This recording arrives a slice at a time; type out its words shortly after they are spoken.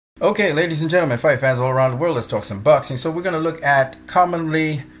Okay, ladies and gentlemen, fight fans all around the world, let's talk some boxing. So we're going to look at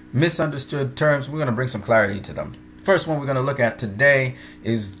commonly misunderstood terms. We're going to bring some clarity to them. First one we're going to look at today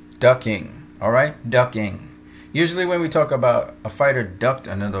is ducking. All right, ducking. Usually when we talk about a fighter ducked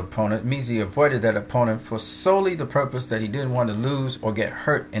another opponent, it means he avoided that opponent for solely the purpose that he didn't want to lose or get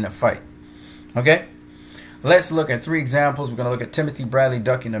hurt in a fight. Okay? Let's look at 3 examples. We're going to look at Timothy Bradley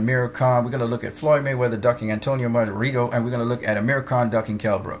ducking Amir Khan. We're going to look at Floyd Mayweather ducking Antonio Margarito. And we're going to look at Amir Khan ducking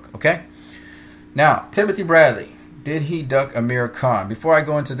Kell Brook. Okay? Now, Timothy Bradley, did he duck Amir Khan? Before I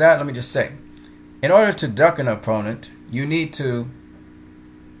go into that, let me just say, in order to duck an opponent, you need to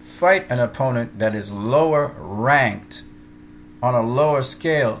fight an opponent that is lower ranked on a lower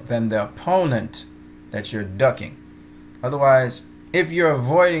scale than the opponent that you're ducking. Otherwise, if you're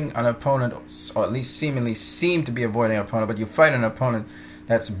avoiding an opponent, or at least seemingly seem to be avoiding an opponent, but you fight an opponent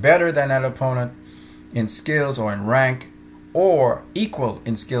that's better than that opponent in skills or in rank, or equal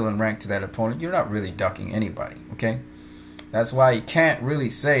in skill and rank to that opponent, you're not really ducking anybody, okay? That's why you can't really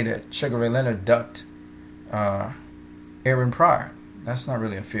say that Sugar Ray Leonard ducked Aaron Pryor. That's not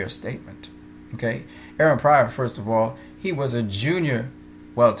really a fair statement, okay? Aaron Pryor, first of all, he was a junior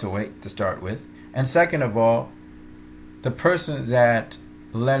welterweight to start with, and second of all, the person that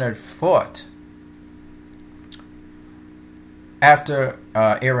Leonard fought after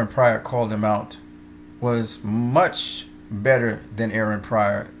Aaron Pryor called him out was much better than Aaron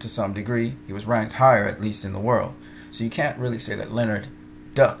Pryor to some degree. He was ranked higher, at least in the world. So you can't really say that Leonard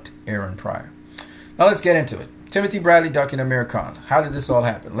ducked Aaron Pryor. Now let's get into it. Timothy Bradley ducking Amir Khan. How did this all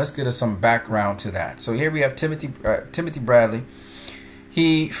happen? Let's get us some background to that. So here we have Timothy Bradley.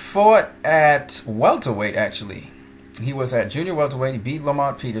 He fought at welterweight, actually. He was at junior welterweight. He beat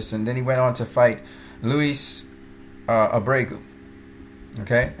Lamont Peterson. Then he went on to fight Luis Abregu.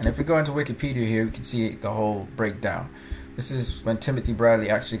 Okay? And if we go into Wikipedia here, we can see the whole breakdown. This is when Timothy Bradley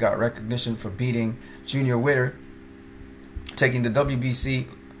actually got recognition for beating Junior Witter, taking the WBC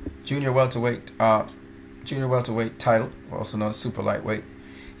junior welterweight title, also known as super lightweight.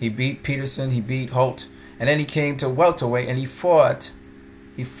 He beat Peterson. He beat Holt. And then he came to welterweight and he fought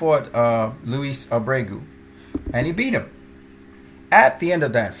Luis Abregu. And he beat him. At the end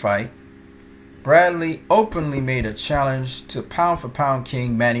of that fight, Bradley openly made a challenge to pound-for-pound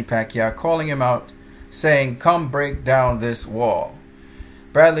king Manny Pacquiao, calling him out, saying, "Come break down this wall."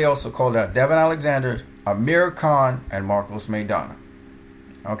 Bradley also called out Devin Alexander, Amir Khan, and Marcos Maidana.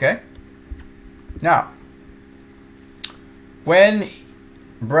 Okay? Now, when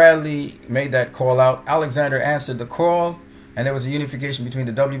Bradley made that call out, Alexander answered the call, and there was a unification between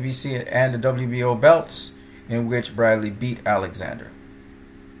the WBC and the WBO belts, in which Bradley beat Alexander.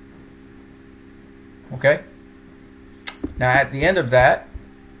 Okay? Now, at the end of that,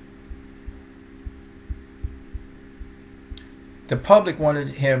 the public wanted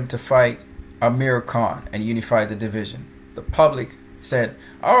him to fight Amir Khan and unify the division. The public said,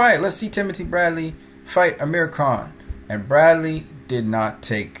 all right, let's see Timothy Bradley fight Amir Khan. And Bradley did not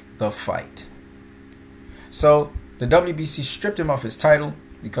take the fight. So, the WBC stripped him of his title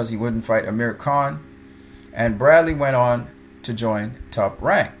because he wouldn't fight Amir Khan. And Bradley went on to join Top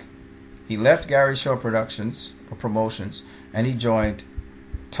Rank. He left Gary Shaw Promotions, and he joined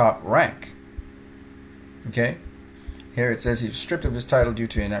Top Rank. Okay? Here it says he was stripped of his title due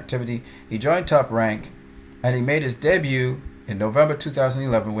to inactivity. He joined Top Rank, and he made his debut in November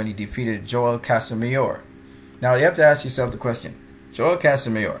 2011 when he defeated Joel Casamayor. Now you have to ask yourself the question, Joel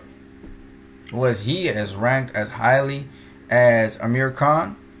Casamayor, was he as ranked as highly as Amir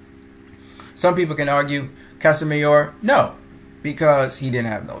Khan? Some people can argue Casamayor, no, because he didn't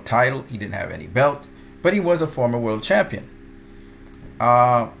have no title, he didn't have any belt, but he was a former world champion.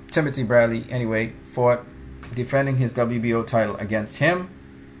 Timothy Bradley, anyway, fought defending his WBO title against him,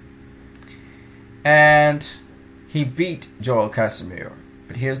 and he beat Joel Casamayor.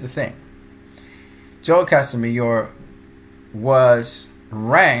 But here's the thing. Joel Casamayor was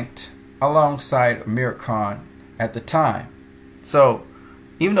ranked alongside Amir Khan at the time. So,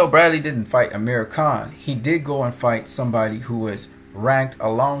 even though Bradley didn't fight Amir Khan, he did go and fight somebody who was ranked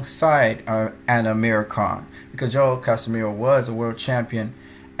alongside an Amir Khan, because Joel Casamayor was a world champion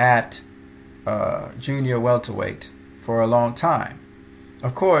at junior welterweight for a long time.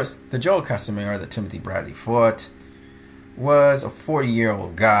 Of course, the Joel Casamayor that Timothy Bradley fought was a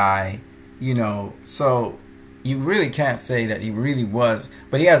 40-year-old guy, you know, so you really can't say that he really was,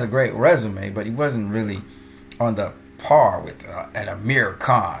 but he has a great resume, but he wasn't really on the par with an Amir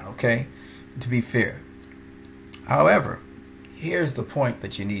Khan, okay, to be fair. However, here's the point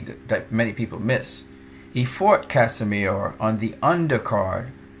that that many people miss. He fought Casamayor on the undercard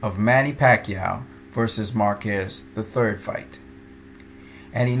of Manny Pacquiao versus Marquez, the third fight.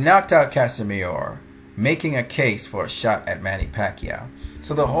 and he knocked out Casimiro, making a case for a shot at Manny Pacquiao.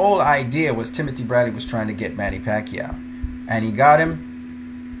 So the whole idea was Timothy Bradley was trying to get Manny Pacquiao, and he got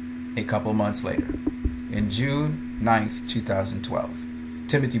him a couple months later. In June 9th, 2012,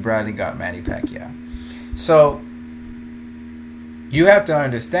 Timothy Bradley got Manny Pacquiao. So you have to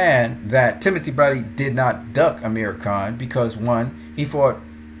understand that Timothy Bradley did not duck Amir Khan because, one, he fought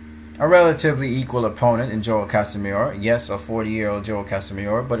a relatively equal opponent in Joel Casimiro. Yes, a 40-year-old Joel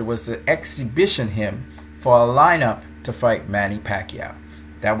Casimiro, but it was to exhibition him for a lineup to fight Manny Pacquiao.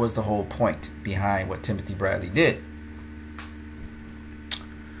 That was the whole point behind what Timothy Bradley did.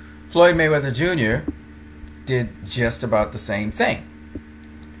 Floyd Mayweather Jr. did just about the same thing.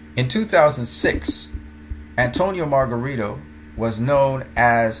 In 2006, Antonio Margarito was known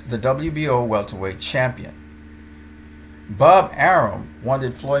as the WBO welterweight champion. Bob Arum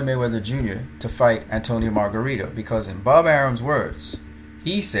wanted Floyd Mayweather Jr. to fight Antonio Margarito because, in Bob Arum's words,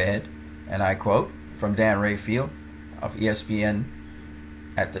 he said, and I quote from Dan Rayfield of ESPN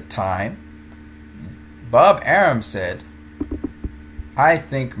at the time, Bob Arum said, "I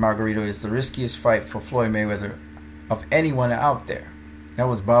think Margarito is the riskiest fight for Floyd Mayweather of anyone out there." That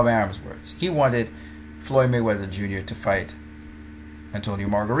was Bob Arum's words. He wanted Floyd Mayweather Jr. to fight Antonio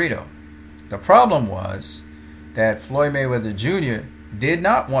Margarito. The problem was that Floyd Mayweather Jr. did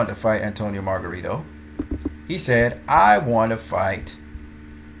not want to fight Antonio Margarito. He said, "I want to fight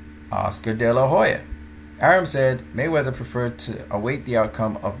Oscar De La Hoya." Arum said Mayweather preferred to await the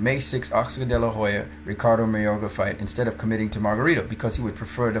outcome of May 6 Oscar De La Hoya Ricardo Mayorga fight instead of committing to Margarito because he would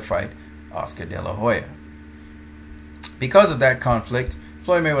prefer to fight Oscar De La Hoya. Because of that conflict,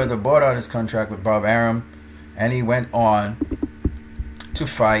 Floyd Mayweather bought out his contract with Bob Arum, and he went on to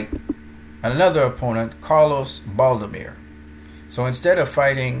fight another opponent, Carlos Baldomir. So instead of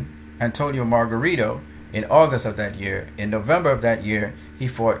fighting Antonio Margarito in August of that year, in November of that year, he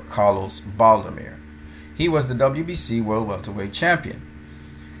fought Carlos Baldomir. He was the WBC World Welterweight Champion.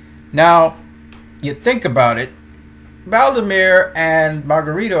 Now, you think about it, Baldomir and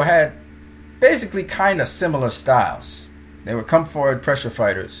Margarito had basically kind of similar styles. They were come-forward pressure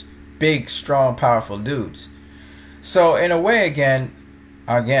fighters, big, strong, powerful dudes. So in a way, again,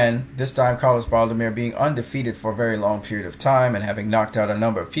 this time Carlos Baldomir being undefeated for a very long period of time and having knocked out a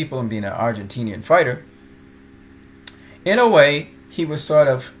number of people and being an Argentinian fighter, in a way, he was sort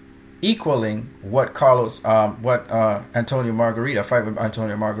of equaling what Antonio Margarito, a fight with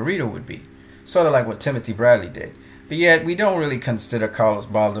Antonio Margarito would be. Sort of like what Timothy Bradley did. But yet, we don't really consider Carlos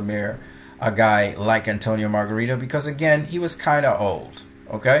Baldomir a guy like Antonio Margarito because, again, he was kind of old.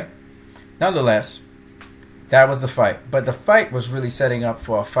 Okay? Nonetheless, that was the fight. But the fight was really setting up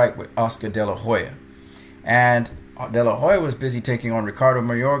for a fight with Oscar De La Hoya. And De La Hoya was busy taking on Ricardo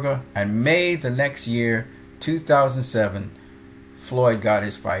Mayorga. And May the next year, 2007, Floyd got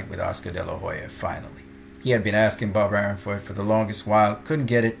his fight with Oscar De La Hoya finally. He had been asking Bob Arum for it for the longest while, couldn't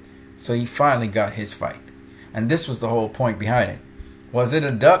get it, so he finally got his fight. And this was the whole point behind it. Was it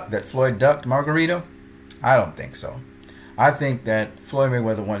a duck that Floyd ducked Margarito? I don't think so. I think that Floyd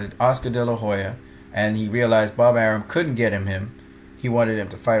Mayweather wanted Oscar De La Hoya, and he realized Bob Arum couldn't get him. He wanted him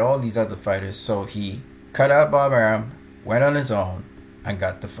to fight all these other fighters, so he cut out Bob Arum, went on his own, and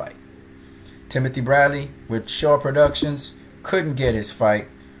got the fight. Timothy Bradley with Shaw Productions couldn't get his fight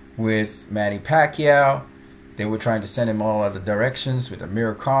with Manny Pacquiao. They were trying to send him all other directions with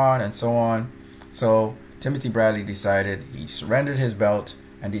Amir Khan and so on. So Timothy Bradley decided, he surrendered his belt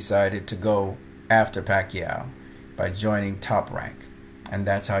and decided to go after Pacquiao by joining Top Rank. And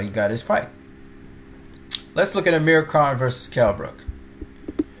that's how he got his fight. Let's look at Amir Khan versus Kell Brook.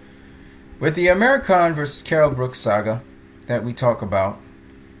 With the Amir Khan versus Kell Brook saga that we talk about,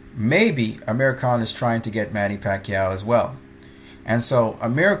 maybe Amir Khan is trying to get Manny Pacquiao as well. And so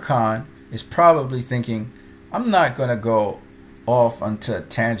Amir Khan is probably thinking, I'm not going to go off onto a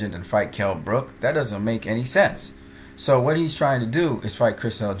tangent and fight Kell Brook. That doesn't make any sense. So what he's trying to do is fight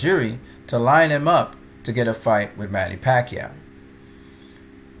Chris Algieri to line him up to get a fight with Manny Pacquiao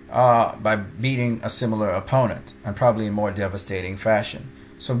by beating a similar opponent and probably in more devastating fashion.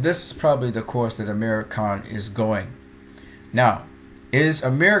 So this is probably the course that Amir Khan is going. Now, is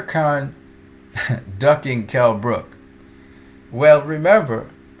Amir Khan ducking Kell Brook? Well, remember,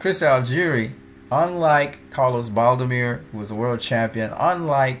 Chris Algieri, unlike Carlos Baldomir, who was a world champion,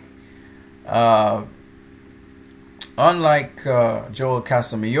 unlike Joel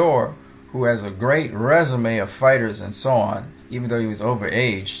Casimiro, who has a great resume of fighters and so on, even though he was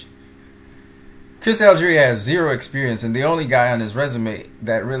overaged, Chris Algieri has zero experience, and the only guy on his resume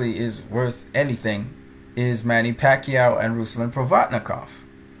that really is worth anything is Manny Pacquiao and Ruslan Provodnikov.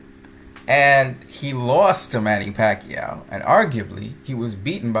 And he lost to Manny Pacquiao, and arguably he was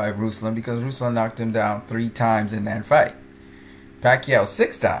beaten by Ruslan because Ruslan knocked him down 3 times in that fight. Pacquiao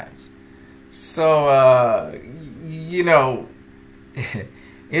 6 times. So, you know,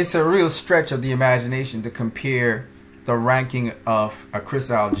 it's a real stretch of the imagination to compare the ranking of a Chris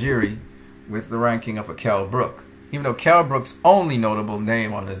Algieri with the ranking of a Kell Brook. Even though Kell Brook's only notable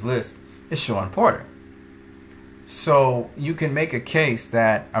name on his list is Shawn Porter. So you can make a case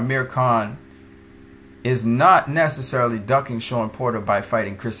that Amir Khan is not necessarily ducking Shawn Porter by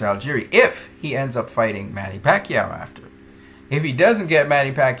fighting Chris Algieri if he ends up fighting Manny Pacquiao after. If he doesn't get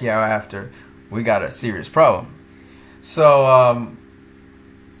Manny Pacquiao after, we got a serious problem. So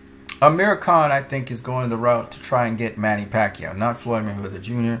Amir Khan, I think, is going the route to try and get Manny Pacquiao, not Floyd Mayweather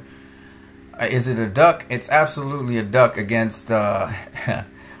Jr. Is it a duck? It's absolutely a duck against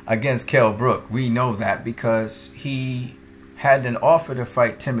against Kell Brook. We know that because he had an offer to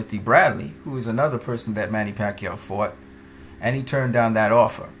fight Timothy Bradley, who is another person that Manny Pacquiao fought, and he turned down that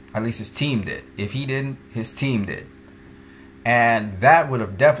offer. At least his team did. If he didn't, his team did. And that would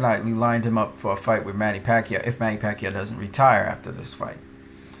have definitely lined him up for a fight with Manny Pacquiao if Manny Pacquiao doesn't retire after this fight.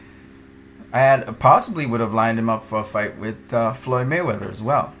 And possibly would have lined him up for a fight with Floyd Mayweather as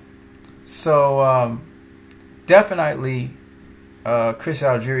well. So definitely Chris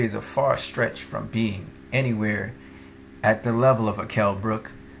Algieri is a far stretch from being anywhere at the level of a Kell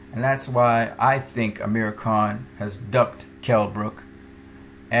Brook. And that's why I think Amir Khan has ducked Kell Brook.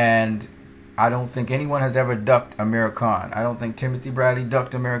 And I don't think anyone has ever ducked Amir Khan. I don't think Timothy Bradley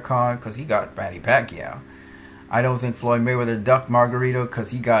ducked Amir Khan because he got Manny Pacquiao. I don't think Floyd Mayweather ducked Margarito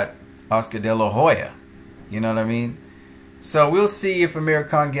because he got Oscar De La Hoya. You know what I mean? So we'll see if Amir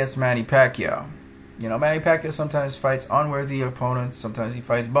Khan gets Manny Pacquiao. You know, Manny Pacquiao sometimes fights unworthy opponents. Sometimes he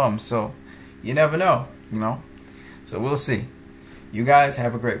fights bums. So you never know, you know. So we'll see. You guys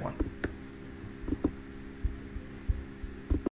have a great one.